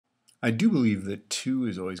I do believe that 2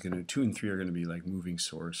 is always going to, 2 and 3 are going to be like moving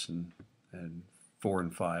source, and 4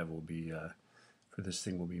 and 5 will be, for this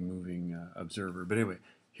thing will be moving observer. But anyway,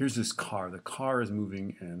 here's this car. The car is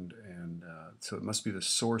moving, and so it must be the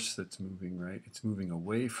source that's moving, right? It's moving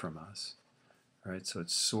away from us, right? So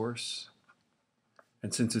it's source,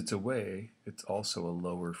 and since it's away, it's also a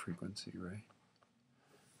lower frequency, right?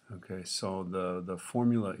 Okay, so the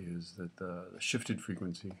formula is that the shifted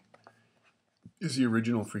frequency is the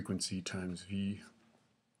original frequency times v,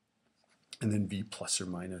 and then v plus or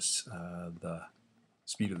minus the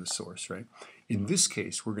speed of the source, right? In this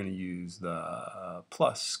case, we're going to use the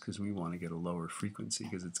plus because we want to get a lower frequency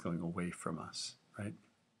because it's going away from us, right?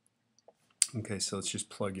 Okay, so let's just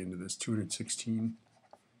plug into this 216,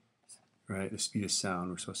 right? The speed of sound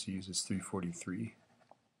we're supposed to use is 343,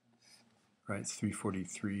 right?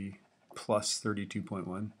 343 plus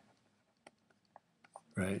 32.1,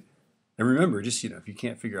 right? And remember, just, if you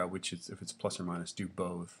can't figure out which if it's plus or minus, do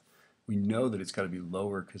both. We know that it's got to be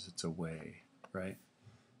lower because it's away, right?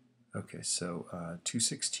 Okay, so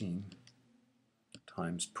 216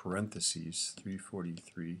 times parentheses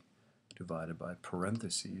 343 divided by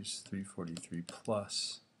parentheses 343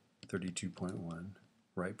 plus 32.1,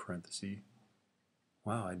 right parenthesis.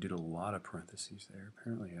 Wow, I did a lot of parentheses there.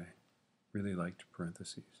 Apparently I really liked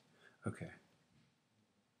parentheses. Okay.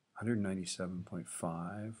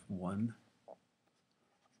 197.51,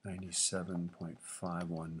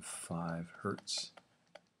 97.515 hertz,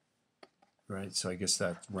 right? So I guess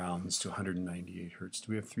that rounds to 198 hertz.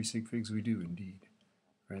 Do we have 3 sig figs? We do indeed,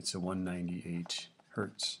 right? So 198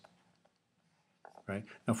 hertz, right?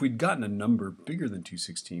 Now if we'd gotten a number bigger than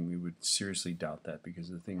 216, we would seriously doubt that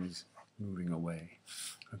because the thing is moving away,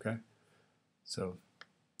 okay? So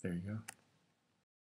there you go.